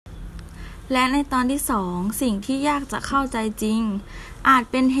และในตอนที่2สิ่งที่ยากจะเข้าใจจริงอาจ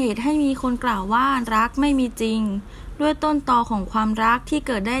เป็นเหตุให้มีคนกล่าวว่ารักไม่มีจริงด้วยต้นตอของความรักที่เ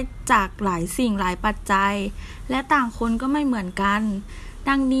กิดได้จากหลายสิ่งหลายปัจจัยและต่างคนก็ไม่เหมือนกัน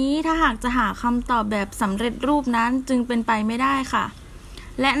ดังนี้ถ้าหากจะหาคำตอบแบบสำเร็จรูปนั้นจึงเป็นไปไม่ได้ค่ะ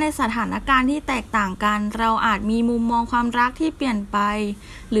และในสถานการณ์ที่แตกต่างกันเราอาจมีมุมมองความรักที่เปลี่ยนไป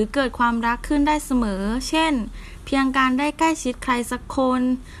หรือเกิดความรักขึ้นได้เสมอเช่นเพียงการได้ใกล้ชิดใครสักคน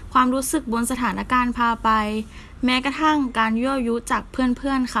ความรู้สึกบนสถานการณ์พาไปแม้กระทั่งการยั่วยุจากเ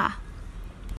พื่อนๆค่ะ